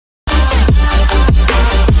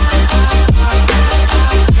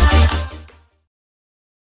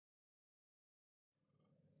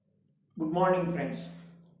Good morning friends.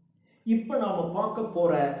 இப்போ நாம பார்க்க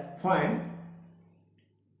போற poem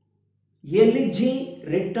Elegy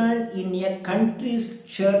written in a country's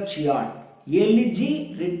churchyard. Elegy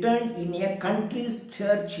written in a country's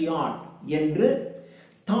churchyard என்று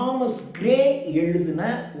Thomas grey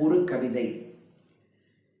எழுதின ஒரு கவிதை.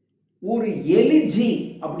 ஒரு எலிஜி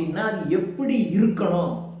அப்படின்னா அது எப்படி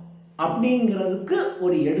இருக்கணும் அப்படிங்கிறதுக்கு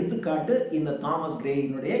ஒரு எடுத்துக்காட்டு இந்த தாமஸ்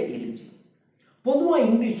கிரேயினுடைய எலிஜி. பொதுவா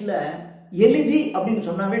இங்கிலீஷ்ல எலிஜி அப்படின்னு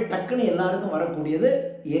சொன்னாவே டக்குன்னு எல்லாருக்கும் வரக்கூடியது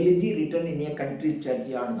எலிஜி ரிட்டன் இன் ஏ கண்ட்ரி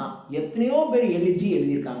சர்ச்யார்ட் தான். எத்தனையோ பேர் எலிஜி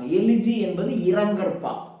எழுதியிருக்காங்க. எலிஜி என்பது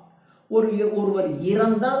இரங்கற்பா. ஒருவர்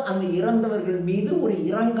இறந்தால் அந்த இறந்தவர்கள் மீது ஒரு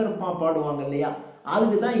இரங்கற்பா பாடுவாங்க இல்லையா,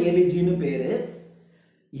 அதுக்குதான் எலிஜின்னு பேரு.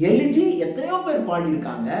 எலிஜி எத்தனையோ பேர்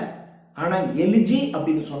பாடியிருக்காங்க. ஆனா எலிஜி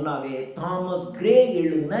அப்படின்னு சொன்னாவே தாமஸ் கிரே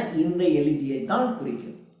எழுதின இந்த எலிஜியை தான்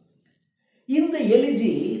குறிக்கும். இந்த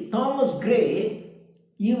எலிஜி தாமஸ் கிரே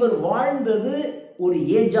இவர் வாழ்ந்தது ஒரு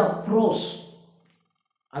ஏஜ் ஆஃப் ப்ரோஸ்.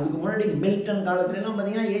 அதுக்கு முன்னாடி மில்டன் காலத்துல எல்லாம்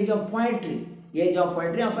பாத்தீங்கன்னா age of poetry. Age of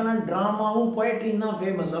poetry அப்பெல்லாம் டிராமாவும் போயட்ரியும் தான்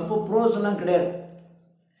ஃபேமஸ். அப்போ ப்ரோஸ் எல்லாம் கிடையாது.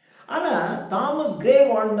 ஆனா தாமஸ் கிரே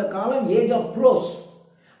வாழ்ந்த காலம் ஏஜ் ஆஃப் ப்ரோஸ்.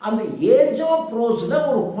 அந்த ஏஜ் ஆஃப் ப்ரோஸ்ல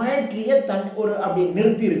ஒரு போயட்ரியை ஒரு அப்படி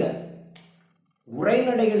நிறுத்தியிருக்கார்.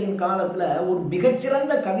 உரைநடைகளின் காலத்துல ஒரு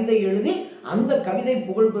மிகச்சிறந்த கவிதை எழுதி அந்த கவிதை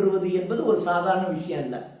புகழ் பெறுவது என்பது ஒரு சாதாரண விஷயம்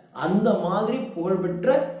இல்லை. அந்த மாதிரி புகழ்பெற்ற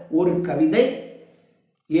ஒரு கவிதை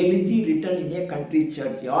எலிஜி ரிட்டன் இன் ஏ கண்ட்ரி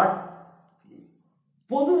சர்ச்யார்ட்.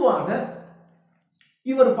 பொதுவாக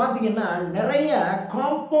இவர் பாத்தீங்கன்னா நிறைய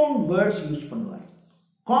காம்பவுண்ட் வேர்ட்ஸ் யூஸ் பண்ணுவார்.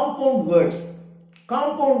 காம்பவுண்ட்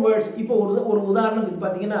வேர்ட்ஸ் இப்போ ஒரு உதாரணத்துக்கு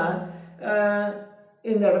பாத்தீங்கன்னா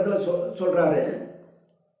இந்த இடத்துல சொல்றாரு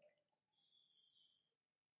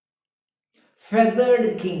feathered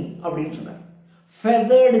king அப்படின்னு சொன்னார்.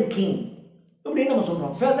 feathered king அப்படின்னு நம்ம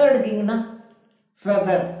சொல்றோம். feathered kingனா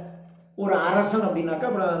feather ஒரு அரசன் அப்படின்னாக்கா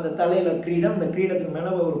அப்புறம் அந்த தலையில கிரீடம், அந்த கிரீடத்துக்கு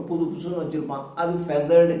மேல ஒரு புதுசுன்னு வச்சிருப்பான், அது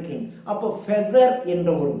feathered king. அப்போ feather என்ற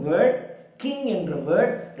ஒரு வேர்ட், king என்ற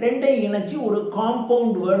வேர்ட் ரெண்டையும் இணைச்சு ஒரு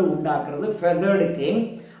காம்பவுண்ட் வேர்டு உண்டாக்குறது feathered king.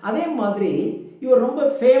 அதே மாதிரி இவர் ரொம்ப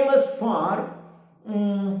ஃபேமஸ் ஃபார்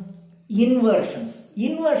இன்வர்ஷன்ஸ்.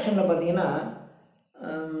 இன்வர்ஷன்ல பாத்தீங்கன்னா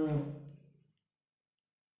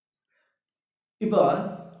இப்போ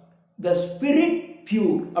the spirit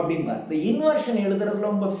pure அப்படின்பார். the inversion எழுதுறதுல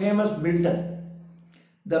ரொம்ப ஃபேமஸ் மில்டன்.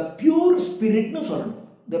 the pure spiritனு சொல்லணும்.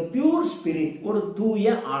 the pure spirit ஒரு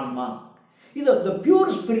தூய ஆன்மா. இது the pure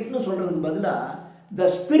spiritனு சொல்றதுக்கு பதிலா the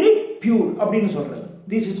spirit pure அப்படின்னு சொல்றது.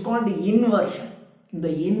 this is called inversion. இந்த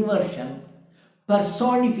inversion,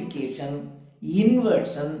 personification,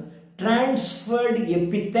 inversion, transferred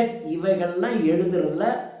epithet இவைகள்லாம் எழுதுறதுல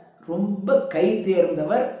ரொம்ப கை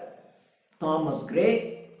தேர்ந்தவர் தாமஸ் கிரே.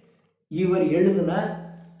 இவர் எழுதின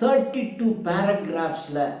 32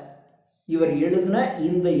 பேராகிராஃப்ஸ்ல இவர் எழுதின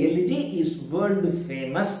இந்த எலிஜி இஸ் வேர்ல்டு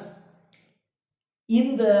ஃபேமஸ்.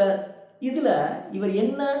 இந்த இதுல இவர்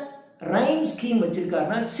என்ன rhyme scheme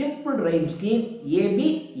வச்சிருக்காருன்னா simple rhyme scheme. AB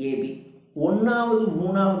AB, ஒன்னாவது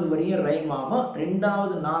மூணாவது வரியும் ரைம் ஆகும்.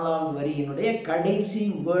 ரெண்டாவது நாலாவது வரியினுடைய கடைசி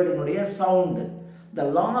வேர்டினுடைய sound,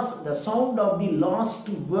 the sound of the last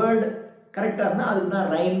word கரெக்டா இருந்தா அதுக்கு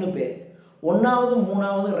தான் ரைம்னு பேர். ஒன்னாவது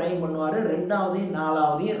மூணாவது ரைம் பண்ணுவாரு, ரெண்டாவது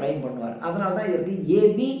நாலாவதையும் ரைம் பண்ணுவார். அதனால தான் இதற்கு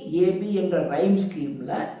ஏபி ஏபி என்ற ரைம்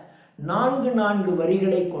ஸ்கீம்ல 4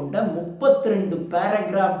 வரிகளை கொண்ட 32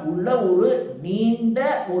 பேராகிராஃப் உள்ள ஒரு நீண்ட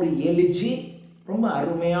ஒரு எலிஜி, ரொம்ப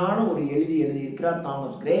அருமையான ஒரு எலிஜி எழுதியிருக்கிறார்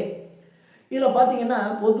தாமஸ் கிரே. இதுல பாத்தீங்கன்னா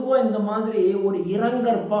பொதுவா இந்த மாதிரி ஒரு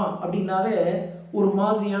இரங்கற்பம் அப்படின்னாவே ஒரு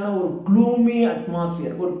மாதிரியான ஒரு க்ளூமி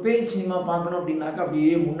அட்மாஸ்பியர். ஒரு பேய் சினிமா பார்க்கணும் அப்படின்னாக்கா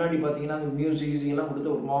அப்படியே முன்னாடி பார்த்தீங்கன்னா அந்த மியூசிக் எல்லாம்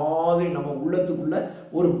கொடுத்து ஒரு மாதிரி நம்ம உள்ளத்துக்குள்ள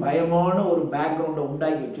ஒரு பயமான ஒரு பேக்ரவுண்டை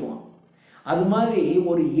உண்டாக்கி வச்சுருவோம். அது மாதிரி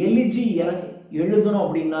ஒரு எலிஜி எழுதணும்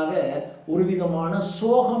அப்படின்னாவே ஒரு விதமான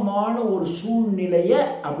சோகமான ஒரு சூழ்நிலையை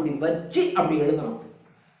அப்படி வச்சு அப்படி எழுதணும்.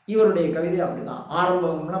 இவருடைய கவிதை அப்படிதான்.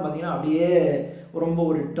 ஆரம்பம்லாம் பார்த்தீங்கன்னா அப்படியே ரொம்ப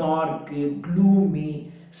ஒரு டார்க்கு, க்ளூமி,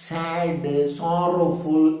 சேடு,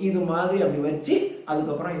 சாரோஃபுல் இது மாதிரி அப்படி வச்சு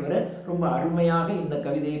அதுக்கப்புறம் இவர் ரொம்ப அருமையாக இந்த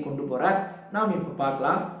கவிதையை கொண்டு போறார். நாம் இப்ப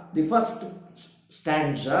பார்க்கலாம். The first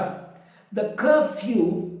stanza. The curfew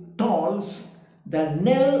tolls the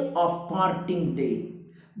knell of parting day.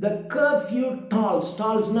 The curfew tolls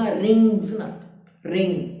rings,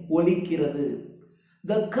 ring ஒலிக்கிறது.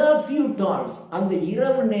 The curfew tolls அந்த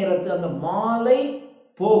இரவு நேரத்து அந்த மாலை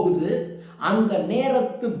போகுது, அந்த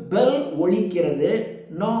நேரத்து பெல் ஒலிக்கிறது.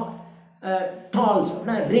 No tolls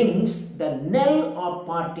rings the knell of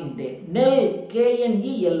parting day. knell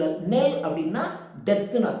knell knell அப்படின்னா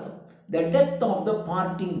death அர்த்தம். the death of the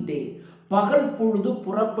parting day. பகல் பொழுது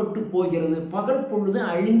புறப்பட்டு போகிறது, பகல் பொழுது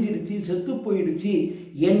அழிஞ்சிருச்சு, செத்து போயிடுச்சு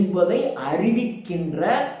என்பதை அறிவிக்கின்ற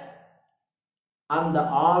அந்த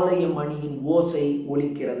ஆலய மணியின் ஓசை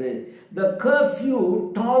ஒலிக்கிறது. The curfew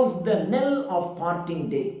tolls the knell of parting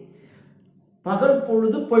day. பகல்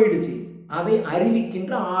பொழுது போயிடுச்சு, அதை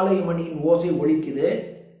அறிவிக்கின்ற ஆலய மணியின் ஓசை ஒலிக்குது.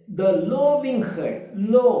 The lowing herd,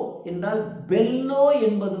 low என்றால் பெல்லோ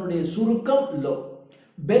என்பதனுடைய சுருக்கம் லோ.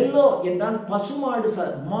 பெல்லோ என்றால் பசுமாடு,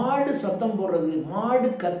 மாடு சத்தம் போடுறது, மாடு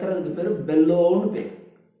கத்துறதுக்கு பேரு பெல்லோன்னு பேர்.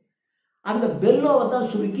 அந்த பெல்லோவை தான்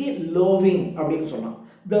சுருக்கி லோவிங் அப்படின்னு சொன்னான்.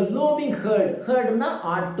 The lowing herd, herdனா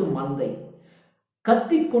ஆட்டு மந்தை,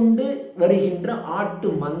 கத்திக்கொண்டு வருகின்ற ஆட்டு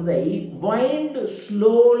மந்தை wind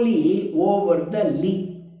slowly over the lea.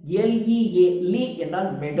 L-E-A, lea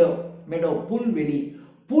என்றால் meadow, meadow புல்வெளி.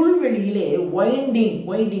 புல்வெளியிலே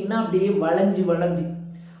வைண்டிங்னா அப்படியே வளைஞ்சு வளைஞ்சு,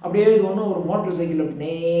 அப்படியே ஒன்றும் ஒரு மோட்டர் சைக்கிள் அப்படி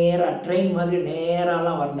நேராக ட்ரெயின் மாதிரி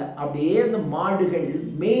நேராலாம் வரல, அப்படியே அந்த மாடுகள்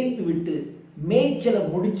மேய்ந்து விட்டு மேய்ச்சலை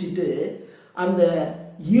முடிச்சுட்டு அந்த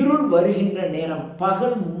இருள் வருகின்ற நேரம்,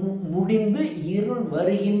 பகல் முடிந்து இருள்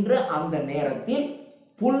வருகின்ற அந்த நேரத்தில்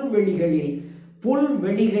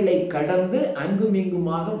புல்வெளிகளை கடந்து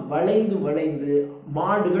அங்குமிங்குமாக வளைந்து வளைந்து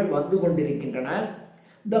மாடுகள் வந்து கொண்டிருக்கின்றன.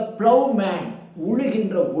 The plowman,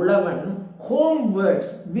 உழுகின்ற உழவன், homeward,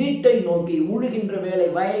 வீட்டை நோக்கி, உழுகின்ற வேலை,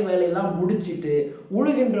 வயல் வேலையெல்லாம் முடிச்சுட்டு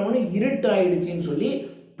உழுகின்றவனு இருட்டாயிடுச்சின்னு சொல்லி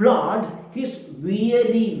plods his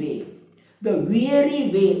weary way. The weary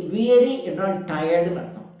way, weary என்றால் டயர்டு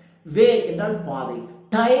அர்த்தம், வே என்றால் பாதை,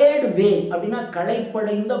 டயர்டு வே அப்படின்னா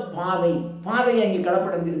களைப்படைந்த பாதை. பாதை அங்கே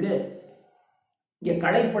களைப்படைந்திருக்கு, இங்கே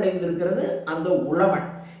களைப்படைந்திருக்கிறது அந்த உழவன்.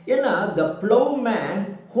 ஏன்னா the plowman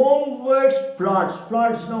homewards plods,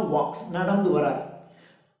 plodsனா walks, நடந்து வரார்.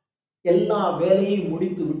 எல்லா வேலையை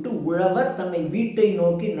முடித்து விட்டு உழவர் தன்னை வீட்டை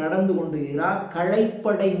நோக்கி நடந்து கொண்டிருக்கிறார்,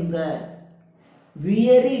 களைப்படைந்த.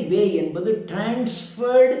 weary way என்பது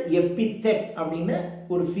டிரான்ஸ்ஃபர்டு எபித்தெட் அப்படின்னு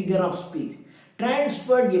ஒரு ஃபிகர் ஆஃப் ஸ்பீச்.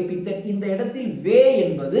 டிரான்ஸ்ஃபர்டு எபித்தெட், இந்த இடத்தில் வே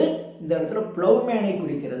என்பது இந்த இடத்துல பிளவுமேனை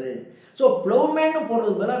குறிக்கிறது. ஸோ பிளவுமேன்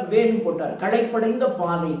போடுறது பதிலாக வேன்னு போட்டார், களைப்படைந்த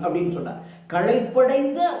பாதை அப்படின்னு சொன்னார்.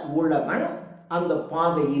 களைப்படைந்த உழவன் அந்த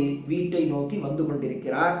பாதையில் வீட்டை நோக்கி வந்து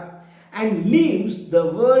கொண்டிருக்கிறார். and leaves the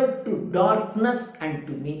world to darkness and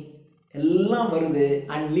to me. எல்லாம் வருது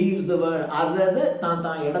and leaves the world, அதாவது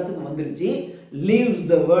தான் இடத்துக்கு வந்துருச்சு. leaves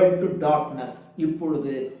the world to darkness,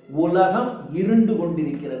 இப்பொழுது உலகம் இருண்டு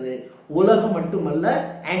கொண்டிருக்கிறது. உலகம் மட்டுமல்ல,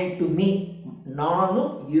 and to me,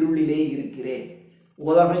 நானும் இருளிலே இருக்கிறேன்.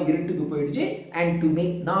 உலகம் இருட்டுக்கு போயிடுச்சு, and to me,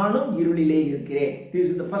 நானும் இருளிலே இருக்கிறேன். This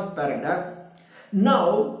is the first paragraph. Now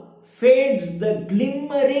fades the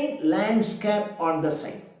glimm'ring landscape on the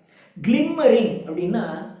side. glimm'ring அப்படின்னா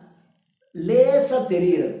லேசா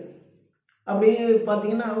தெரிகிறது. அப்படியே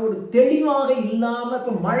பார்த்தீங்கன்னா ஒரு தெளிவாக இல்லாமல்,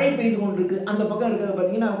 இப்போ மழை பெய்து கொண்டிருக்கு, அந்த பக்கம் இருக்கிறத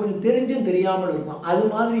பார்த்தீங்கன்னா கொஞ்சம் தெரிஞ்சும் தெரியாமல் இருக்கும், அது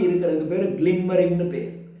மாதிரி இருக்கிறதுக்கு பேர் glimm'ringனு பேர்.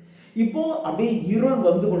 இப்போ அப்படியே இருள்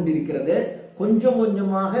வந்து கொண்டிருக்கிறது, கொஞ்சம்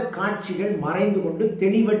கொஞ்சமாக காட்சிகள் மறைந்து கொண்டு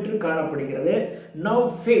தெளிவற்று காணப்படுகிறது. Now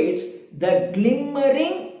fades the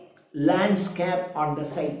glimm'ring landscape on the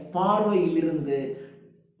side.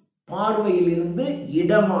 பார்வையிலிருந்து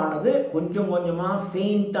இடமானது கொஞ்சம் கொஞ்சமா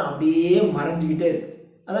ஃபெயிண்டா அப்படியே மறைஞ்சுக்கிட்டே இருக்கு.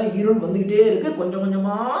 அதான் இருள் வந்துகிட்டே இருக்கு, கொஞ்சம்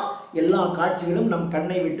கொஞ்சமா எல்லா காட்சிகளும் நம்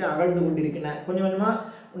கண்ணை விட்டு அகழ்ந்து கொண்டிருக்கின்றன. கொஞ்சம் கொஞ்சமா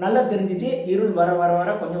நல்லா தெரிஞ்சிச்சு, இருள் வர வர வர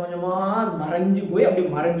கொஞ்சம் கொஞ்சமா மறைஞ்சு போய் அப்படி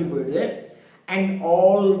மறைஞ்சு போயிடுது. and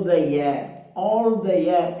all the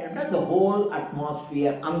air என்றால் the whole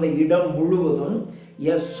atmosphere, அந்த இடம் முழுவதும்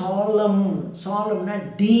a solemnனா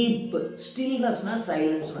deep, stillnessனா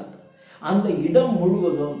silence. அந்த இடம்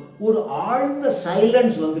முழுவதும் ஒரு ஆழ்ந்த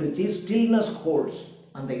சைலன்ஸ் வந்துருச்சு. ஸ்டில்னஸ் ஹோல்ட்ஸ்,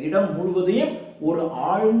 அந்த இடம் முழுவதையும் ஒரு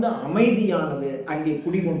ஆழ்ந்த அமைதியானது அங்கே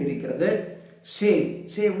குடிகொண்டிருக்கிறது.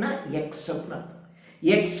 சேவ்னா எக்ஸப்ட்,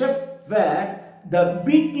 எக்ஸப்ட் வேர் த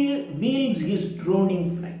beetle wheels his droning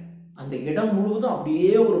flight. அந்த இடம் முழுவதும்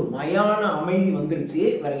அப்படியே ஒரு மயான அமைதி வந்துருச்சு,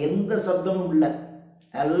 வேற எந்த சப்தமும் இல்லை,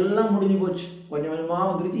 எல்லாம் முடிஞ்சு போச்சு. கொஞ்சம் கொஞ்சமா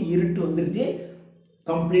வந்துருச்சு, இருட்டு வந்துருச்சு,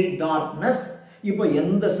 கம்ப்ளீட் டார்க்னஸ். இப்போ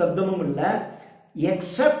எந்த சப்தமும் இல்லை,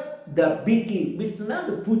 எக்ஸப்ட் த beetle, beetleனா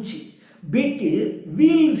அந்த பூச்சி. beetle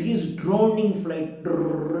wheels his droning flight,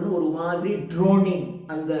 ஒரு மாதிரி droning,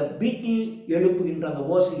 அந்த beetle எழுப்புகின்ற அந்த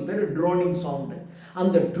ஓசைக்கு பேர் droning sound.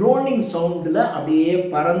 அந்த droning soundல அப்படியே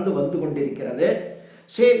பறந்து வந்து கொண்டிருக்கிறது.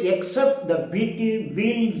 Say except the beetle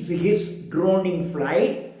wheels his droning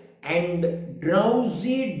flight and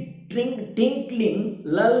drowsy tinkling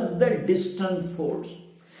lulls the distant folds.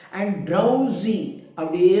 And drowsy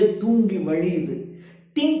அப்படியே தூங்கி வழியுது.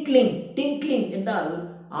 tinkling என்றால்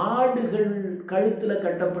ஆடுகள் கழுத்துல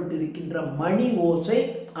கட்டப்பட்டிருக்கின்ற மணி ஓசை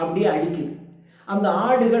அப்படியே அடிக்குது. அந்த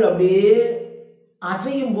ஆடுகள் அப்படியே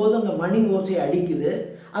அசையும் போது அந்த மணி ஓசை அடிக்குது.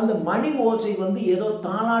 அந்த மணி ஓசை வந்து ஏதோ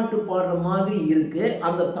தாலாட்டு பாடுற மாதிரி இருக்கு.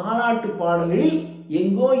 அந்த தாலாட்டு பாடலில்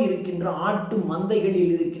எங்கோ இருக்கின்ற ஆட்டு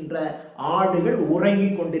மந்தைகளில் இருக்கின்ற ஆடுகள்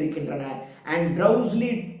உறங்கிக் கொண்டிருக்கின்றன. And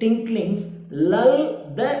drowsy tinklings lull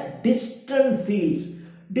the distant fields.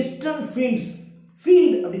 Distant fields,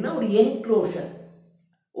 field அப்படின்னா ஒரு enclosure,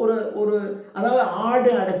 ஒரு அதாவது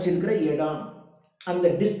ஆடு அடைச்சிருக்கிற இடம். அந்த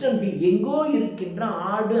டிஸ்டன்ட் ஃபீல்ட், எங்கோ இருக்கின்ற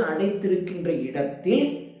ஆடு அடைத்திருக்கின்ற இடத்தில்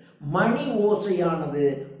மணி ஓசையானது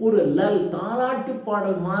ஒரு லல், தாலாட்டு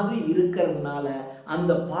பாடல் மாதிரி இருக்கிறதுனால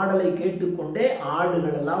அந்த பாடலை கேட்டுக்கொண்டே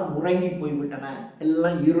ஆடுகள் எல்லாம் உறங்கி போய்விட்டன.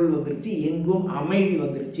 எல்லாம் இருள் வந்துருச்சு, எங்கும் அமைதி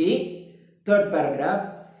வந்துருச்சு. Third paragraph.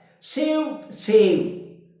 Save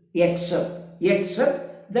except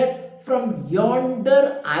that from yonder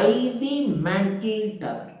ivy-mantled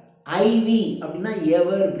tower. IV அப்படின்னா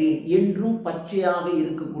எவர் கிரீன், என்றும் பச்சையாக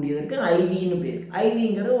இருக்கக்கூடியதற்கு ஐவின்னு பேர்.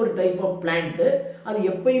 ஐவிங்கிறது ஒரு டைப் ஆஃப் பிளான்ட், அது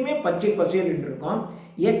எப்பயுமே பச்சை பசேல் இருக்கும்.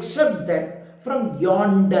 Accept that from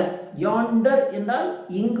yonder, yonder என்றால்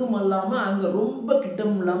இங்கும் அல்லாம அங்க ரொம்ப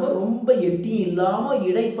கிட்டம் இல்லாம ரொம்ப எட்டியும் இல்லாம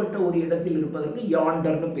இடைப்பட்ட ஒரு இடத்தில் இருப்பதற்கு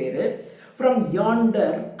யாண்டர்னு பேரு. From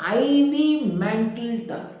yonder ivy-mantled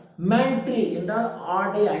tower. Mantle என்றால்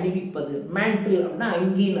ஆடை அணிவிப்பது, மேண்டில் அப்படின்னா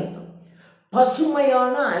அங்கின்னு அர்த்தம்.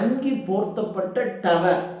 பசுமையான அங்கி போர்த்தப்பட்ட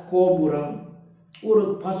டவர், கோபுரம். ஒரு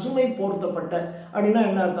பசுமை போர்த்தப்பட்ட அப்படின்னா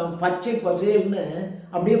என்ன அர்த்தம்? பச்சை பசேல்னு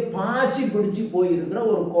அப்படியே பாசி பிடிச்சு போயிருக்கிற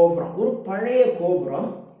ஒரு கோபுரம், ஒரு பழைய கோபுரம்.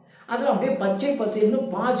 அது அப்படியே பச்சை பசேல்னு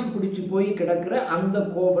பாசி பிடிச்சு போய் கிடக்கிற அந்த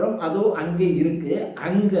கோபுரம் அதோ அங்கே இருக்கு.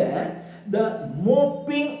 அங்க த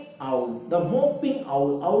மோப்பிங் அவுல், த மோப்பிங்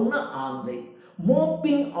அவுல், அவுல்னா ஆந்தை.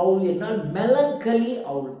 மோப்பிங் அவுல் என்றால் மெலங்கலி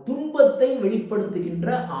அவுல், துன்பத்தை வெளிப்படுத்துகின்ற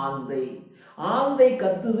ஆந்தை. ஆந்தை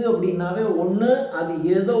கத்துது அப்படின்னாவே ஒன்று அது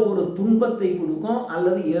ஏதோ ஒரு துன்பத்தை கொடுக்கும்,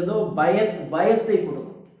 அல்லது ஏதோ பயத்தை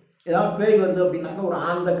கொடுக்கும். ஏதாவது பேய் வருது அப்படின்னாக்கா ஒரு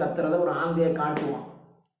ஆந்தை கத்துறத ஒரு ஆந்தையை காட்டுவான்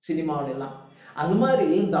சினிமாவில எல்லாம். அது மாதிரி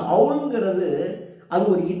இந்த அவுல்ங்கிறது அது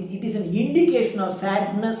ஒரு it is an indication of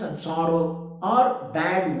sadness and sorrow R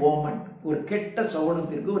bad Oman, ஒரு கெட்ட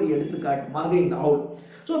சகுனத்திற்கு ஒரு எடுத்துக்காட்டு மாதிரி இந்த அவுல்.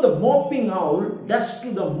 So the mopping owl does to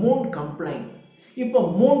the moon complaint. இப்போ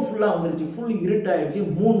மூன் ஃபுல்லாக வந்துருச்சு, ஃபுல் இருட்டாயிடுச்சு,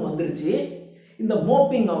 மூன் வந்துருச்சு. இந்த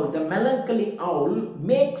mopping owl, the மெலங்கலி owl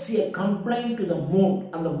makes a complaint to the moon.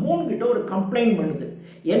 அந்த மூன் கிட்ட ஒரு கம்ப்ளைண்ட் பண்ணுது.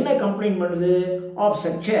 என்ன கம்ப்ளைண்ட் பண்ணுது? Of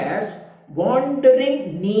such as wandering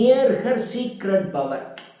near her secret power.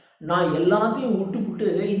 நான் எல்லாத்தையும் விட்டுப்புட்டு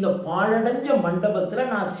இந்த பாழடைஞ்ச மண்டபத்துல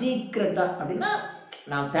நான் சீக்ரெட்டா அப்படின்னா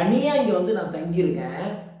நான் தனியா இங்க வந்து நான் தங்கியிருக்கேன்,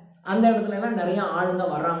 அந்த இடத்துல எல்லாம் நிறைய ஆளுங்க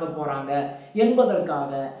வர்றாங்க போறாங்க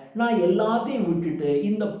என்பதற்காக நான் எல்லாத்தையும் விட்டுட்டு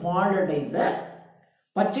இந்த பாழடைந்த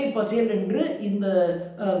பச்சை பசேல் என்று இந்த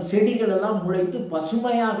செடிகள் எல்லாம் முளைத்து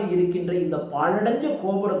பசுமையாக இருக்கின்ற இந்த பாழடைஞ்ச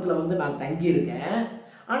கோபுரத்துல வந்து நான் தங்கியிருக்கேன்.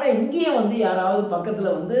 ஆனா இங்கே வந்து யாராவது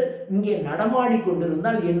பக்கத்துல வந்து இங்கே நடமாடி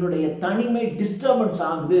கொண்டிருந்தால் என்னுடைய தனிமை டிஸ்டர்பன்ஸ்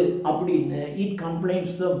ஆகுது அப்படின்னு இட்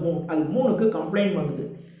கம்ப்ளைண்ட்ஸ் த மூன். அது மூனுக்கு கம்ப்ளைண்ட் பண்ணுது.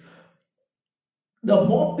 The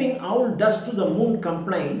moping owl does to the moon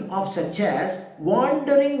complain of such as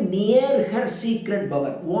wandering near her secret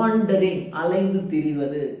bower. Wandering, அலைந்து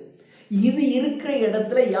திரிவது. இது இருக்கிற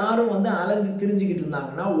இடத்துல யாரும் வந்து அலைந்து திரிஞ்சுக்கிட்டு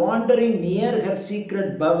இருந்தாங்கன்னா wandering near her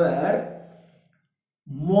secret bower.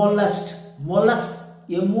 Molest, molest,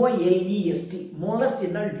 M-O-L-E-S-T. Molest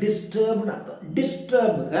என்றால் disturbed அர்த்தம்.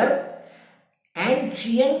 Disturb her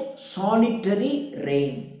ancient solitary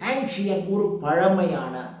reign. Ancient ஒரு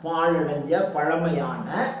பழமையான, பாழடைஞ்ச பழமையான,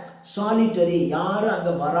 சாலிட்டரி யாரும்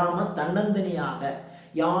அங்க வராம தன்னந்தனியாக,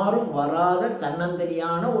 யாரும் வராத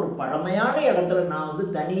தன்னந்தனியான ஒரு பழமையான இடத்துல நான் வந்து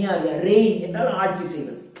தனியாக, ரெயின் என்றால் ஆட்சி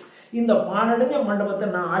செய்வது. இந்த பாழடைஞ்ச மண்டபத்தை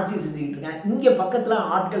நான் ஆட்சி செஞ்சுக்கிட்டு இருக்கேன், இங்க பக்கத்துல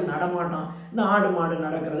ஆட்கள் நடமாட்டம், இந்த ஆடு மாடு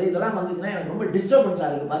நடக்கிறது இதெல்லாம் வந்துச்சுன்னா எனக்கு ரொம்ப டிஸ்டர்பன்ஸா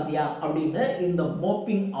இருக்கு பாத்தியா அப்படின்னு இந்த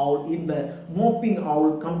மோப்பிங் அவுல், இந்த mopping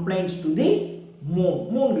owl complaints to the moon.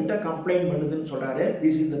 Moon கிட்ட கம்ப்ளைண்ட் பண்ணுதுன்னு சொல்றாரு.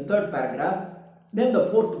 This is the third paragraph. Then the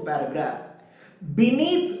fourth paragraph.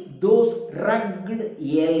 Beneath those rugged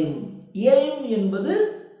elm. Elm என்பது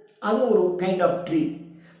அது ஒரு kind of tree.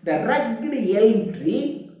 The rugged elm tree,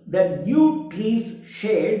 the yew-tree's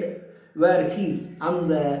shade were heaves.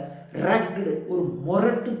 அந்த rugged ஒரு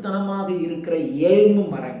முரட்டுத்தனமாக இருக்கிற எல்ம்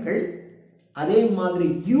மரங்கள், அதே மாதிரி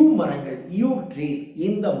யூ மரங்கள், yew-trees,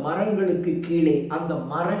 இந்த மரங்களுக்கு கீழே, அந்த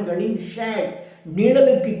மரங்களின் ஷேட்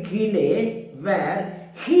நிழலுக்கு கீழே வேர்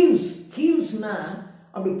ஹீவ்ஸ். ஹீவ்ஸ்னா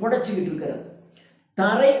அப்படி புடைச்சிக்கிட்டு இருக்கிறது.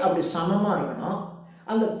 தரை அப்படி சமமா இருக்கணும்.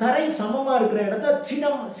 அந்த தரை சமமா இருக்கிற இடத்த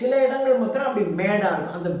சில இடங்கள் மாத்திரம் அப்படி மேடா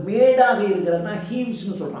இருக்கும். அந்த மேடாக இருக்கிறது தான்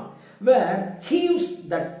ஹீவ்ஸ்னு சொல்றான். வேர் ஹீவ்ஸ்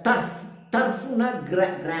த டர்ஃப். டர்ஃப்னா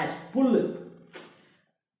கிராஸ், புல்லு.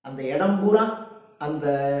 அந்த இடம் பூரா அந்த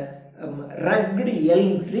rugged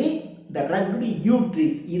Elm tree the rugged yew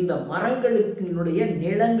trees, இந்த மரங்களுக்கினுடைய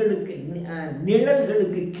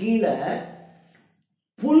நிழல்களுக்கு கீழே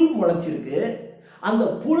புல் முளைச்சிருக்கு. அந்த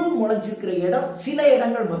புல் முளைச்சிருக்கிற இடம் சில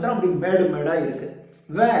இடங்கள் மாத்திரம் அப்படி மேடு மேடா இருக்கு.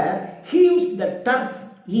 where heaves the turf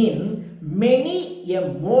in many a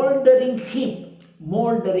mould'ring heap,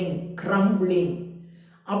 mould'ring, crumbling,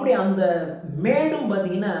 அப்படி அந்த மேடும்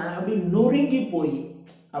பார்த்தீங்கன்னா அப்படி நொறுங்கி போய்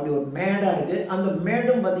அப்படி ஒரு மேடா இருக்கு. அந்த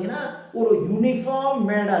மேடும் பார்த்தீங்கன்னா ஒரு யூனிஃபார்ம்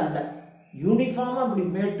மேடா இல்லை, யூனிஃபார்மா அப்படி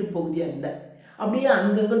மேட்டு பகுதியா இல்லை, அப்படியே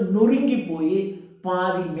அங்கங்க நொறுங்கி போய்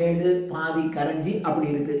பாதி மேடு பாதி கரைஞ்சி அப்படி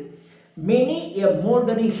இருக்கு. மெனி எ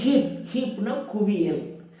மோல்டரிங் ஹீப், ஹீப்னா குவியல்,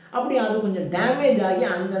 அப்படி அது கொஞ்சம் டேமேஜ் ஆகி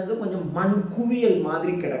அங்கங்க கொஞ்சம் மண் குவியல்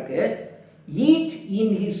மாதிரி கிடக்கு. ஈச்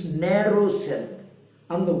இன் ஹிஸ் நேரோ செல்,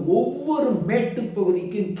 அந்த ஒவ்வொரு மேட்டு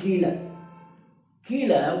பகுதிக்கும் கீழே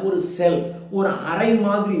கீழே ஒரு செல், ஒரு அறை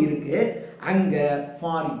மாதிரி இருக்கு. அங்க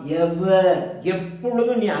ஃபார் எவர்,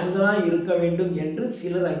 எப்பொழுதும் நீ அங்கதான் இருக்க வேண்டும் என்று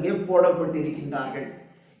சிலர் அங்கே போடப்பட்டிருக்கின்றார்கள்.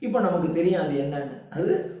 இப்ப நமக்கு தெரியும் அது என்னன்னு,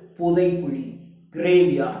 அது புதைக்குழி,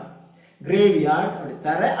 கிரேவ்யார்ட். கிரேவ்யார்ட் அப்படி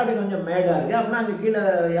தர அப்படி கொஞ்சம் மேடா இருக்கு, அப்படின்னா அங்க கீழே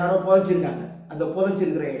யாரோ புதைச்சிருக்காங்க. அந்த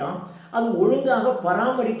புதைச்சிருக்கிற இடம் அது ஒழுங்காக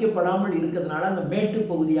பராமரிக்கப்படாமல் இருக்கிறதுனால அந்த மேட்டு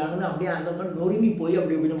பகுதியானது அப்படியே அந்த மாதிரி நொறுங்கி போய்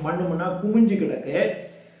அப்படி கொஞ்சம் மண்ணு மண்ணா குமிஞ்சு கிடக்கு.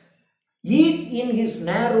 Each in his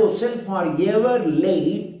narrow cell for ever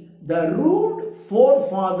laid the rude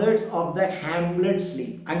forefathers of the hamlet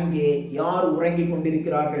sleep. அங்கே யார் உறங்கிக்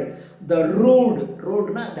கொண்டிருக்கிறார்கள்? The rude,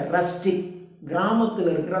 rudeனா the rustic,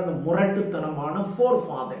 கிராமத்தில் இருக்கிற அந்த முரட்டுத்தனமான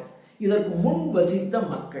forefathers, இதற்கு முன் வசித்த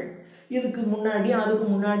மக்கள், இதுக்கு முன்னாடி அதுக்கு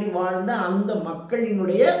முன்னாடி வாழ்ந்த அந்த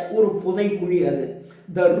மக்களினுடைய ஒரு புதைக்குழி அது.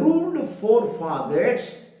 The rude forefathers,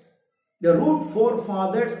 the rude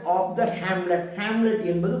forefathers of the hamlet. hamlet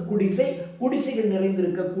என்பது குடிசை, குடிசைகள்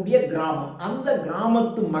நிறைந்திருக்கக்கூடிய கிராமம். அந்த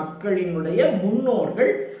கிராமத்து மக்களினுடைய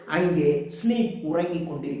முன்னோர்கள் அங்கே ஸ்லீப், உறங்கிக்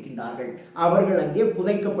கொண்டிருக்கின்றார்கள், அவர்கள் அங்கே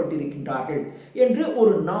புதைக்கப்பட்டிருக்கின்றார்கள் என்று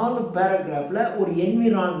ஒரு 4 பேராகிராஃப்ல ஒரு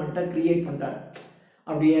என்விரான்மெண்ட்டை கிரியேட் பண்றார்.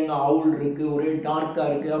 அப்படியே எங்க அவுல் இருக்கு, ஒரே டார்க்கா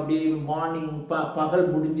இருக்கு, அப்படியே மார்னிங் பகல்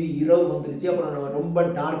முடிஞ்சு இரவு வந்துருச்சு, அப்புறம் ரொம்ப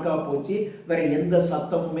டார்க்கா போச்சு, வேற எந்த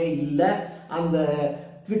சத்தமுமே இல்லை. அந்த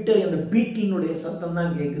ட்விட்டர் அந்த பீட்டினுடைய சத்தம்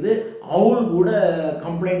தான் கேட்குது. அவுல் கூட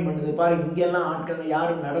கம்ப்ளைண்ட் பண்ணுது, பாரு இங்கெல்லாம் ஆட்கள்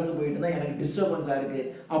யாரும் நடந்து போயிட்டு தான் எனக்கு டிஸ்டர்பன்ஸா இருக்கு.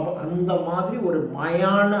 அப்போ அந்த மாதிரி ஒரு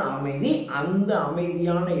மயான அமைதி, அந்த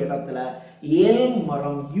அமைதியான இடத்துல எல்ம்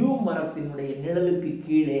மரம், யூ மரத்தினுடைய நிழலுக்கு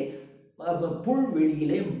கீழே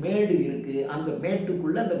புல்வெளியிலே மேடு இருக்கு. அந்த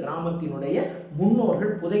மேட்டுக்குள்ள அந்த கிராமத்தினுடைய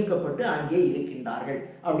முன்னோர்கள் புதைக்கப்பட்டு அங்கே இருக்கின்றார்கள்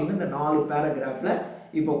அப்படின்னு இந்த 4 பேராகிராஃப்ல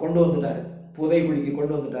இப்போ கொண்டு வந்துட்டாரு, புதைகுழிக்கு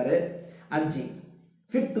கொண்டு வந்துட்டாரு. 5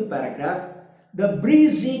 5th paragraph, the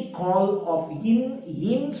breezy call of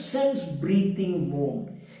incense breathing moon.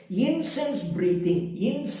 Incense breathing,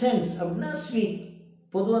 incense அப்படின்னா ஸ்வீட்,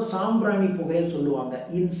 பொதுவாக சாம்பிராணி புகையை சொல்லுவாங்க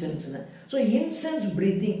இன்சென்ஸ்னு. ஸோ இன்சென்ஸ்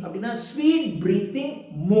பிரீத்திங் அப்படின்னா sweet breathing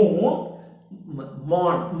Moon,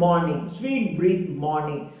 morning, sweet breath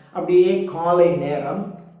morning, அப்படியே காலை நேரம்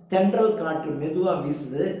தென்றல் காற்று மெதுவா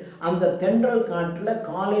வீசுது. அந்த தென்றல் காற்றுல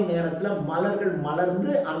காலை நேரத்துல மலர்கள்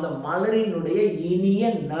மலர்ந்து அந்த மலரினுடைய இனிய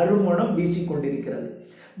நறுமணம் வீசிக்கொண்டிருக்கிறது.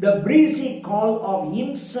 The breezy call of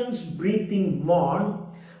incense breathing morn,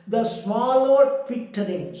 the swallow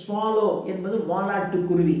twittering, swallow என்பது வாலாட்டு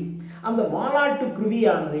குருவி. அந்த வாலாட்டு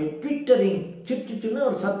குருவியானது twittering, சிட்டுன்னு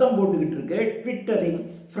ஒரு சத்தம் போட்டுக்கிட்டு இருக்கு. twittering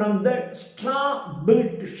from the straw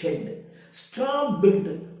built shed. straw built,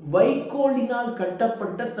 வைக்கோலினால்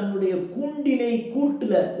கட்டப்பட்ட தன்னுடைய கூண்டிலே,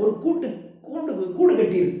 கூட்டுல ஒரு கூடு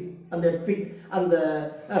கட்டியிருக்கு. அந்த அந்த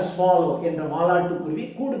ஸ்வாலோ என்ற வாலாட்டு குருவி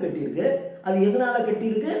கூடு கட்டியிருக்கு. அது எதனால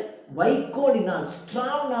கட்டியிருக்கு? வைக்கோலினால்,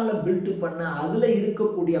 ஸ்ட்ரானால பில்ட் பண்ண அதுல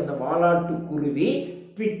இருக்கக்கூடிய அந்த வாலாட்டு குருவி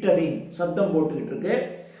ட்விட்டரிங் சத்தம் போட்டுக்கிட்டு இருக்கு.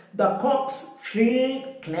 The cocks shrill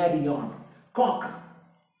clarion. cock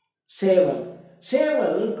சேவல்,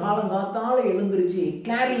 சேவல் காலங்காத்தால எழுந்திருச்சு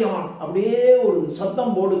கிளாரியான் அப்படியே ஒரு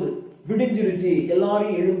சத்தம் போடுது, விடிஞ்சிருச்சு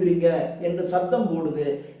எல்லாரும் எழுந்திருங்க என்று சத்தம் போடுது.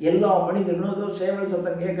 எல்லா மனிதர்களும் சேவல்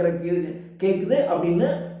சத்தம் கேட்குது அப்படின்னு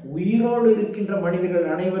உயிரோடு இருக்கின்ற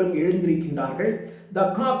மனிதர்கள் அனைவரும் எழுந்திருக்கின்றார்கள். The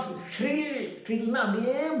cocks shrill, shrill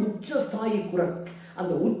அப்படியே உச்சஸ்தாயி குரல்,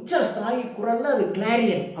 அந்த உச்சஸ்தாயி குரல்ல அது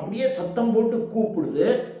கிளாரியன் அப்படியே சத்தம் போட்டு கூப்பிடுது.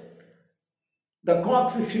 The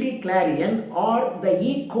cocks shrill clarion or the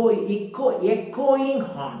echoing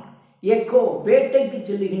horn. echo வேட்டைக்கு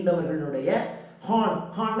செல்லுகின்றவர்களுடைய ஹார்ன்,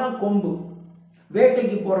 ஹார்னா கொம்பு.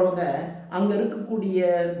 வேட்டைக்கு போறவங்க அங்க இருக்கக்கூடிய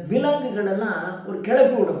விலங்குகள் எல்லாம் ஒரு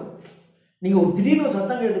கிளப்பி விடணும். நீங்க ஒரு திடீர்னு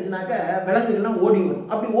சத்தம் கேட்டுச்சுனாக்க விலங்குகள்லாம் ஓடி வரும்.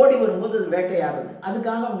 அப்படி ஓடி வரும்போது அது வேட்டையாடுறது.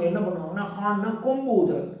 அதுக்காக அவங்க என்ன பண்ணுவாங்கன்னா ஹார்னா கொம்பு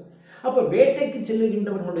ஊதுறது. அப்ப வேட்டைக்கு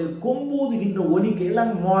செல்லுகின்றவர்களுடைய கொம்பு ஊதுகின்ற ஒலிக்கு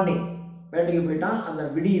எல்லாம் மார்னிங் வேட்டைக்கு போயிட்டான், அந்த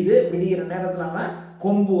விடியுது, விடிகிற நேரத்தில் அவன்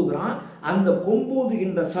கொம்பூதுறான். அந்த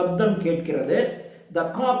கொம்பூதுகின்ற சப்தம் கேட்கிறது. The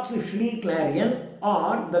cock's shrill clarion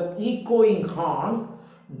or the echoing horn,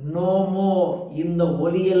 no more. இந்த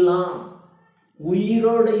ஒலியெல்லாம்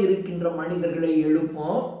உயிரோடு இருக்கின்ற மனிதர்களை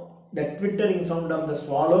எழுப்பும். The twittering sound of the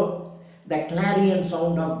swallow, the clarion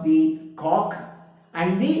sound of the cock,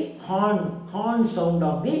 and the horn sound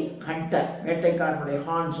of the hunter, வேட்டைக்காரனுடைய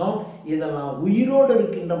horn sound, இதெல்லாம் உயிரோடு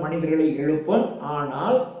இருக்கின்ற மனிதர்களை எழுப்பும்.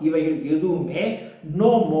 ஆனால் இவைகள் எதுவுமே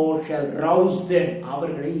no more shall rouse them,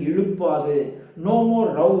 அவர்களை எழுப்பாது. no more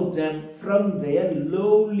rouse them from their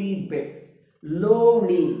lowly bed.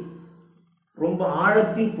 lowly, ரொம்ப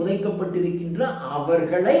ஆழத்தில் புதைக்கப்பட்டிருக்கின்ற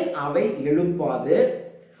அவர்களை அவை எழுப்பாது.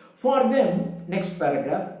 For them, next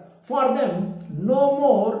paragraph, for them no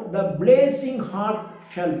more the blazing heart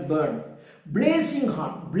shall burn. blazing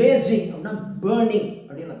heart, blazing அப்படின்னா burning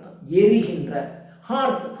அப்படின்னு அர்த்தம். எரிகின்ற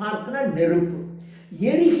heart, heartனா நெருப்பு.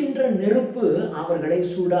 எரிகின்ற நெருப்பு அவர்களை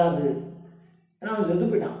சுடாது. அவன் செத்து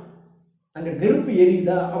போயிட்டான், அங்க நெருப்பு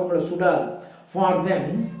எரியுதா, அவங்கள சுடாது. For them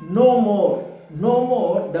no more, no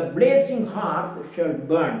more the blazing heart shall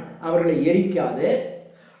burn, அவர்களை எரிக்காது.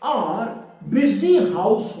 Or busy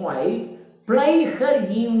housewife ply her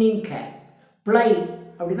evening care. ply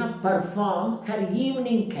அப்படின்னா perform her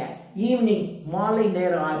evening care. evening, மாலை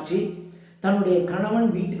நேரம் ஆச்சு, தன்னுடைய கணவன்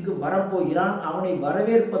வீட்டுக்கு வரப்போகிறான், அவனை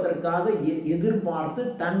வரவேற்பதற்காக எதிர்பார்த்து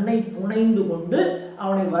தன்னை புனைந்து கொண்டு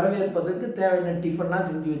அவனை வரவேற்பதற்கு தேவையான டிஃபன்லாம்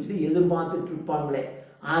செஞ்சு வச்சுட்டு எதிர்பார்த்துட்டு இருப்பாங்களே,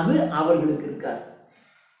 அது அவர்களுக்கு இருக்காது.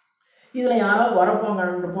 இதுல யாராவது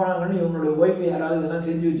வரப்போங்க போனாங்கன்னு இவங்களுடைய ஒய்ஃப் யாராவது இதெல்லாம்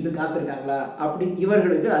செஞ்சு வச்சுட்டு காத்திருக்காங்களா, அப்படி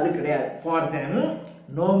இவர்களுக்கு அது கிடையாது. For them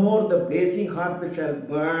no more the blazing heart shall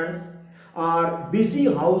burn, or busy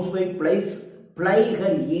housewife ply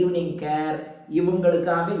her evening care.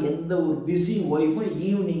 இவங்களுக்காக எந்த ஒரு பிஸி ஒய்ஃபும்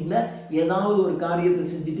ஈவினிங்ல ஏதாவது ஒரு காரியத்தை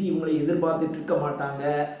செஞ்சுட்டு இவங்களை எதிர்பார்த்துட்டு இருக்க மாட்டாங்க.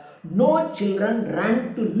 No children run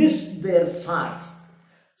to list their sirs.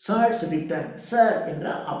 Sirs return. Sir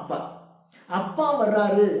என்ற அப்பா, அப்பா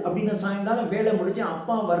வர்றாரு அப்படின்னு சாயங்காலம் வேலை முடிச்சு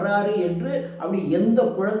அப்பா வர்றாரு என்று அப்படி எந்த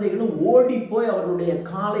குழந்தைகளும் ஓடி போய் அவருடைய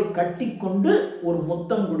காலை கட்டி கொண்டு ஒரு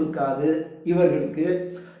முத்தம் கொடுக்காது இவர்களுக்கு.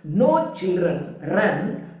 No children run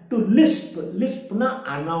to lisp. lispனா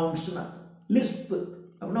announce. lisp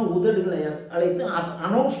அப்படின்னா உதடுகளை அழைத்து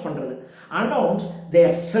அனௌன்ஸ் பண்றது. announce their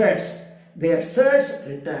sirs. their sirs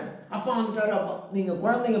return. அப்பா வந்துட்டாரு. அப்பா, நீங்க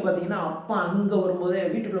குழந்தைங்க பார்த்தீங்கன்னா அப்பா அங்க வரும்போதே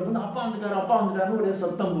வீட்டுக்குள்ள வந்து அப்பா வந்துட்டாரு அப்பா வந்துட்டாருன்னு ஒரு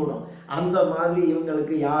சத்தம் போடும். அந்த மாதிரி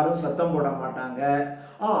இவங்களுக்கு யாரும் சத்தம் போட மாட்டாங்க.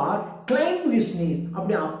 R claim his knees.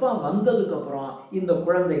 அப்படி அப்பா வந்ததுக்கு அப்புறம் இந்த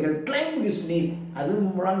குழந்தைகள் கிளைம் ஹிஸ் நீஸ், அது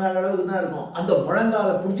முழங்கால அளவுக்கு தான் இருக்கும், அந்த முழங்கால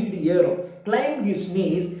பிடிச்சிக்கிட்டு ஏறும். Claim his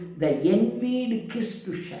knees the envied kiss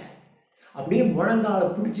to share. அப்படியே முழங்கால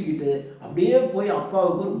பிடிச்சிக்கிட்டு அப்படியே போய்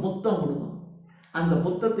அப்பாவுக்கு ஒரு முத்தம் கொடுக்கும். அந்த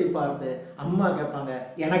முத்தத்தை பார்த்து அம்மா கேட்பாங்க,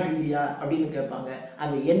 எனக்கு இல்லையா அப்படின்னு கேட்பாங்க.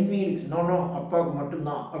 அந்த envied, நோ அப்பாவுக்கு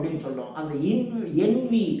மட்டும்தான் அப்படின்னு சொல்லுவோம். அந்த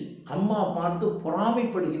envied, அம்மா பார்த்து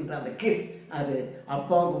பொறாமைப்படுகின்ற அந்த கிஸ், அது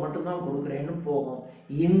அப்பாவுக்கு மட்டும்தான் கொடுக்குறேன்னு போகும்.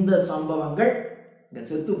 இந்த சம்பவங்கள் இந்த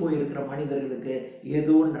செத்து போயிருக்கிற மனிதர்களுக்கு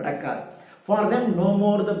எதுவும் நடக்காது. For them no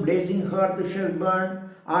more the blazing hearth shall burn,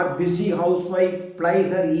 or busy housewife ply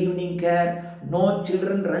her evening care. No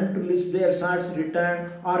children run to list their sirs return,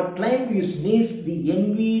 or climb his knees the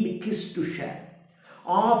envied kiss to share.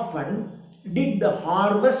 Often did the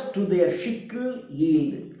harvest to their sickle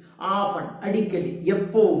yield. Often, அடிக்கடி,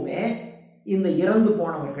 எப்பவுமே இந்த இறந்து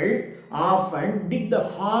போனவர்கள் often did the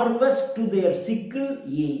harvest to their sickle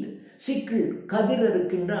yield. sickle, கதிர்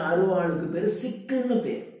அறுக்கின்ற அருவாளுக்கு பேரு sickleன்னு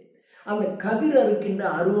பேர். அந்த கதிர் அறுக்கின்ற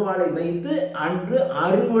அருவாளை வைத்து அன்று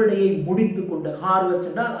அறுவடையை முடித்து கொண்டு, ஹார்வெஸ்ட்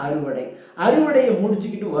என்றால் அறுவடை, அறுவடையை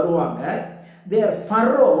முடிச்சுக்கிட்டு வருவாங்க. their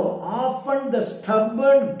furrow often the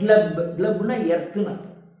stubborn glub, glubனா எர்த்துனா,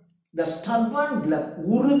 the stubborn glub,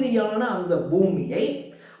 உறுதியான அந்த பூமியை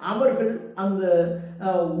அவர்கள் அந்த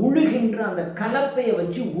உழுகின்ற அந்த கலப்பையை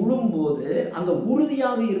வச்சு உழும்போது அந்த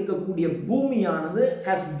உறுதியாக இருக்கக்கூடிய பூமியானது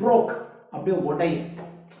has broke, அப்படியே உடையும்.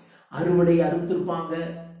 அறுவடையை அறுத்திருப்பாங்க,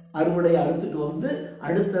 அறுவடை அறுத்துட்டு வந்து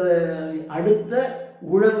அடுத்த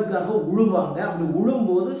உழவுக்காக உழுவாங்க. அப்படி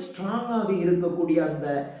உழும்போது ஸ்ட்ராங்காக இருக்கக்கூடிய அந்த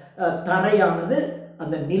தரையானது,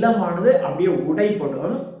 அந்த நிலமானது அப்படியே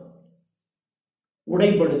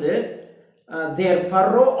உடைபடுது. Their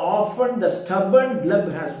furrow often the stubborn glub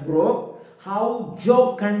has broke. How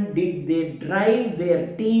jocund did they drive their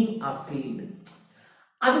team afield.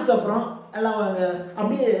 அதுக்கப்புறம் எல்லாம்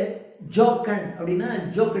அப்படியே ஜோக்கன் அப்படின்னா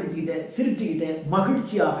ஜோக் அடிச்சுக்கிட்டு சிரிச்சுக்கிட்டு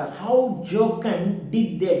மகிழ்ச்சியாக, how jocund did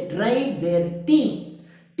they drive their team.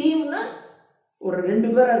 டீம்னா ஒரு 2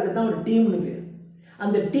 பேரா இருக்கதான் ஒரு டீம்னு பேர்.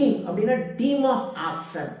 அந்த டீம் அப்படின்னா டீம் ஆஃப்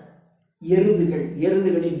ஆக்சன்,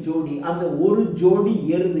 எருதுகளின் ஜோடி, அந்த ஒரு ஜோடி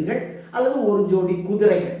எருதுகள் அல்லது ஒரு ஜோடி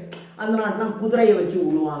குதிரைகள். அந்த நாட்டிலாம் குதிரையை வச்சு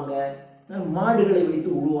உழுவாங்க, மாடுகளை வைத்து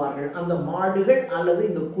உழுவார்கள். அந்த மாடுகள் அல்லது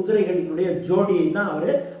இந்த குதிரைகளினுடைய ஜோடியை தான்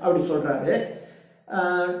அவர் அப்படி சொல்றாரு.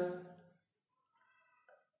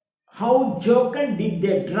 How jocund did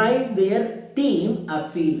they drive their team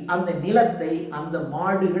afield. அந்த நிலத்தை அந்த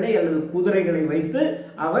மாடுகளை அல்லது குதிரைகளை வைத்து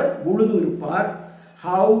அவர் உழுது இருப்பார்.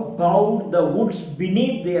 How bowed the woods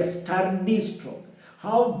beneath their sturdy stroke.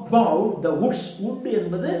 How bowed the woods. wood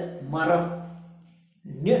என்பது மரம்.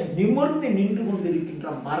 நிமிர்ந்து நின்று கொண்டிருக்கின்ற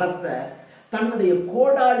மரத்தை தன்னுடைய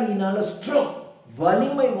கோடாலியினால ஸ்ட்ரோக்,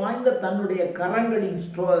 வலிமை வாய்ந்த தன்னுடைய கரங்களின்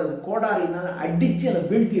கோடாலியினால அடிச்சு அதை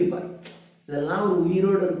வீழ்த்தியிருப்பார். இதெல்லாம் ஒரு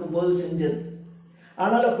உயிரோடு இருக்கும்போது செஞ்சது.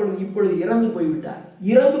 ஆனால் இப்பொழுது இறந்து போய்விட்டார்.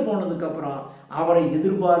 இறந்து போனதுக்கு அப்புறம் அவரை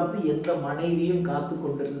எதிர்பார்த்து எந்த மனைவியும் காத்து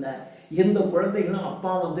கொண்டிருந்த, எந்த குழந்தைகளும்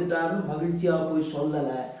அப்பா வந்துட்டாருன்னு மகிழ்ச்சியா போய் சொல்லல.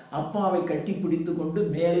 அப்பாவை கட்டி பிடித்து கொண்டு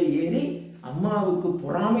மேலே ஏறி அம்மாவுக்கு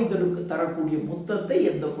பொறாமை தரக்கூடிய முத்தத்தை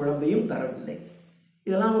எந்த குழந்தையும் தரவில்லை.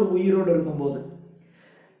 இதெல்லாம் ஒரு உயிரோடு இருக்கும்போது.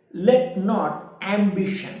 லெட் நாட்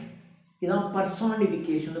ஆம்பிஷன், இதான்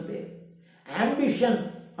பர்சானிபிகேஷன் பேர். ஆம்பிஷன்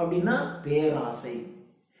அப்படின்னா பேராசை.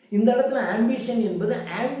 இந்த இடத்துல ஆம்பிஷன் என்பது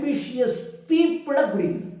ஆம்பிஷியஸ் பீப்புளை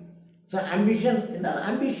குறிக்குது. ஸோ ஆம்பிஷன் என்றால்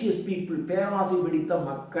ஆம்பிஷியஸ் பீப்புள், பேராசை பிடித்த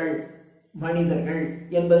மக்கள், மனிதர்கள்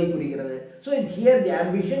என்பதை குறிக்கிறது. So here the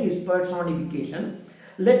ambition is personification.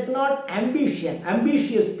 Let not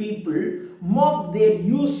ambitious people mock their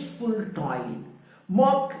useful toil.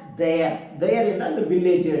 Mock their என்றால் the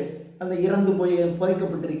villagers, அந்த இறந்து போய்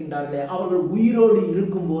புதைக்கப்பட்டிருக்கின்றார்களே அவர்கள் உயிரோடு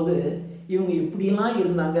இருக்கும்போது இவங்க இப்படியெல்லாம்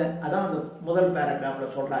இருந்தாங்க. அதான் அந்த முதல் பேராகிராஃப்ல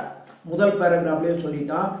சொல்றார். முதல் பேராகிராஃப்லயே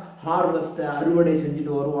சொல்லிட்டான், ஹார்வெஸ்ட் அறுவடை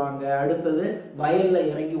செஞ்சுட்டு வருவாங்க, அடுத்தது வயல்ல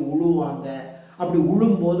இறங்கி உழுவாங்க. அப்படி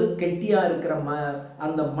உழும்போது கெட்டியா இருக்கிற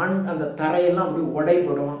அந்த மண், அந்த தரையெல்லாம் அப்படி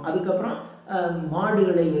உடைபடும். அதுக்கப்புறம்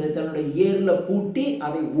மாடுகளை தன்னுடைய ஏர்ல பூட்டி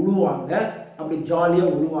அதை உழுவாங்க, அப்படி ஜாலியா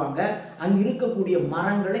உழுவாங்க. அங்க இருக்கக்கூடிய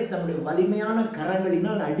மரங்களை தன்னுடைய வலிமையான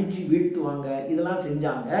கரங்களினால் அடிச்சு வீழ்த்துவாங்க. இதெல்லாம்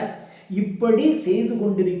செஞ்சாங்க. இப்படி செய்து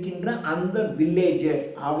கொண்டிருக்கின்ற அந்த வில்லேஜர்ஸ்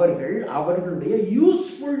அவர்களுடைய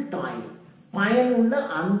யூஸ்ஃபுல் டைம், பயனுள்ள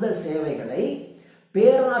அந்த சேவைகளை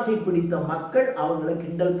பேராசை பிடித்த மக்கள் அவங்களை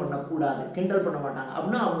கிண்டல் பண்ணக்கூடாது, கிண்டல் பண்ண மாட்டாங்க.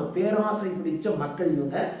 அப்படின்னா அவங்க பேராசை பிடிச்ச மக்கள்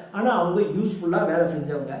இவங்க, ஆனா அவங்க யூஸ்ஃபுல்லா வேலை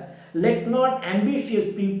செஞ்சவங்க. Let not ambitious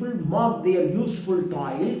people mock their useful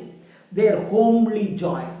toil, their homely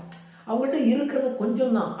joy. அவங்கள்ட்ட இருக்கிறது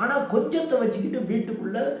கொஞ்சம் தான், ஆனா கொஞ்சத்தை வச்சுக்கிட்டு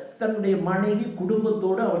வீட்டுக்குள்ள தன்னுடைய மனைவி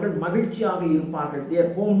குடும்பத்தோடு அவர்கள் மகிழ்ச்சியாக இருப்பார்கள். their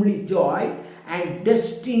homely joy and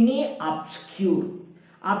destiny obscure.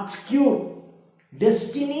 obscure,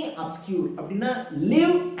 destiny obscure அப்படின்னா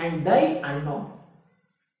live and die unknown.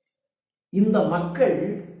 இந்த மக்கள்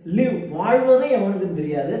live, வாழ்வதே அவனுக்கு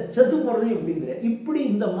தெரியாது, செத்து போறதையும் எப்படி தெரியாது. இப்படி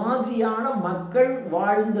இந்த மாதிரியான மக்கள்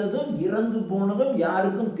வாழ்ந்ததும் இறந்து போனதும்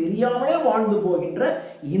யாருக்கும் தெரியாமலே வாழ்ந்து போகின்ற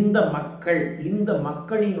இந்த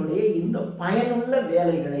மக்களினுடைய இந்த பயனுள்ள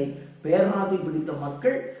வேலைகளை பேராசை பிடித்த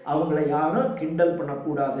மக்கள் அவங்களை யாரும் கிண்டல்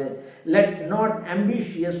பண்ணக்கூடாது. Let not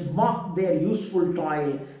ambitious mock their useful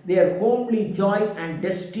toil, their homely joys and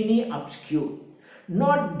destiny obscure.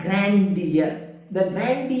 Not grandeur. The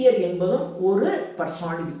grandeur என்பதும் ஒரு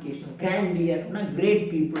பர்சானிபிகேஷன். கிராண்டியர்னா கிரேட்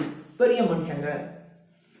பீப்புள், பெரிய மனுஷங்க,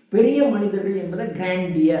 பெரிய மனிதர்கள் என்பதை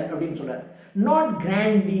கிராண்டியர் அப்படின்னு சொல்றாரு. Not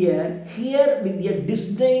grandeur here with a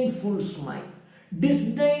disdainful smile.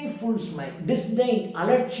 disdainful smile, disdain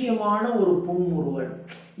அலட்சியமான ஒரு புன்முறுவல்.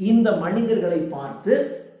 இந்த மனிதர்களை பார்த்து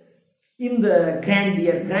இந்த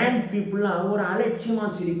கிராண்டியர், கிராண்ட் பீப்புள்லாம் ஒரு அலட்சியமா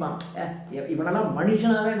சிரிப்பான். இவனெல்லாம்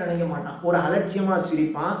மனுஷனாவே நினைக்க மாட்டான், ஒரு அலட்சியமா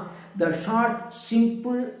சிரிப்பான். The short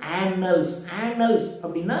simple annals. annals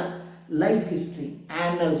அப்படின்னா லைஃப் ஹிஸ்டரி,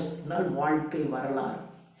 annals வாழ்க்கை வரலாறு.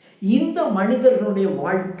 இந்த மனிதர்களுடைய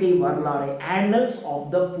வாழ்க்கை வரலாறை, annals of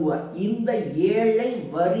the poor, இந்த ஏழை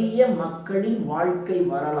வறிய மக்களின் வாழ்க்கை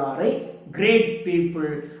வரலாறை கிரேட் பீப்புள்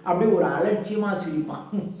அப்படி ஒரு அலட்சியமா சிரிப்பான்.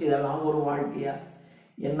 இதெல்லாம் ஒரு வாழ்க்கையா?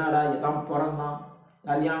 என்னடா இதான் பிறந்தான்,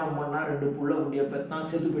 கல்யாணம் பண்ணா 2 புள்ள முடிய பெற்றான்,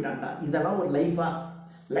 செத்து போயிட்டான்டா, இதெல்லாம் ஒரு லைஃபா?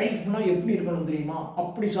 லைஃப்னா எப்படி இருக்கணும் தெரியுமா?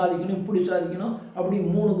 அப்படி சாதிக்கணும், இப்படி சாதிக்கணும், அப்படி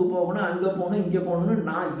 3க்கு போகணும், அங்கே போகணும், இங்கே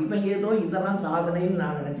போகணும்னு இவன் ஏதோ இதெல்லாம் சாதனைன்னு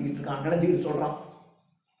நான் நினச்சிக்கிட்டு சொல்கிறான்.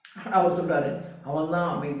 அவர் சொல்கிறாரு, அவன்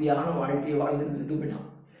தான் அமைதியான வாழ்க்கையை வாழ்ந்துட்டு செத்து போயிட்டான்.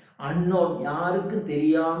 அன்னோன், யாருக்கு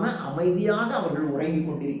தெரியாம அமைதியாக அவர்கள் உறங்கி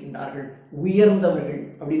கொண்டிருக்கின்றார்கள், உயர்ந்தவர்கள்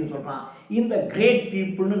அப்படின்னு சொல்றான். இந்த கிரேட்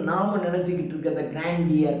பீப்புள்னு நாம நினைச்சுக்கிட்டு இருக்க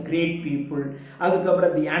கிராண்டியர் கிரேட் பீப்புள்,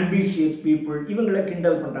 அதுக்கப்புறம் தி ஆம்பிஷியஸ் பீப்புள், இவங்களை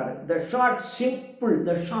கிண்டல் பண்றாரு. The short simple,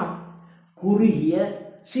 the short குறுகிய,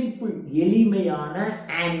 சிம்பிள் எளிமையான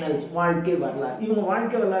ஆனல்ஸ் வாழ்க்கை வரலாறு. இவங்க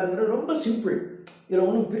வாழ்க்கை வரலாறுங்கிறது ரொம்ப சிம்பிள். இதுல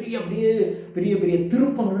ஒன்றும் பெரிய அப்படியே பெரிய பெரிய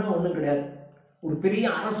திருப்பங்கள்லாம் ஒன்றும் கிடையாது. ஒரு பெரிய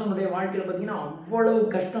அரசனுடைய வாழ்க்கையில் பார்த்தீங்கன்னா அவ்வளவு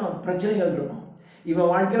கஷ்டம் பிரச்சனைகள் இருக்கும். இவன்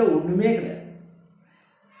வாழ்க்கையில் ஒன்றுமே கிடையாது.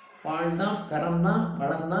 வாழ்ந்தான், பிறந்தான்,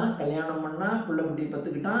 வளர்ந்தான், கல்யாணம் பண்ணான், பிள்ளை குட்டி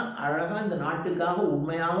பத்துக்கிட்டான், அழகாக இந்த நாட்டுக்காக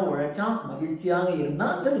உண்மையாக உழைச்சான், மகிழ்ச்சியாக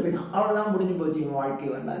இருந்தான், செத்து போயிட்டான். அவ்வளோதான், முடிஞ்சு போச்சு இவன் வாழ்க்கை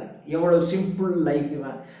வரலாறு. எவ்வளோ சிம்பிள் லைஃப்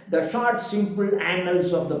இவன். The short simple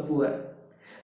ஆனல்ஸ் of the poor.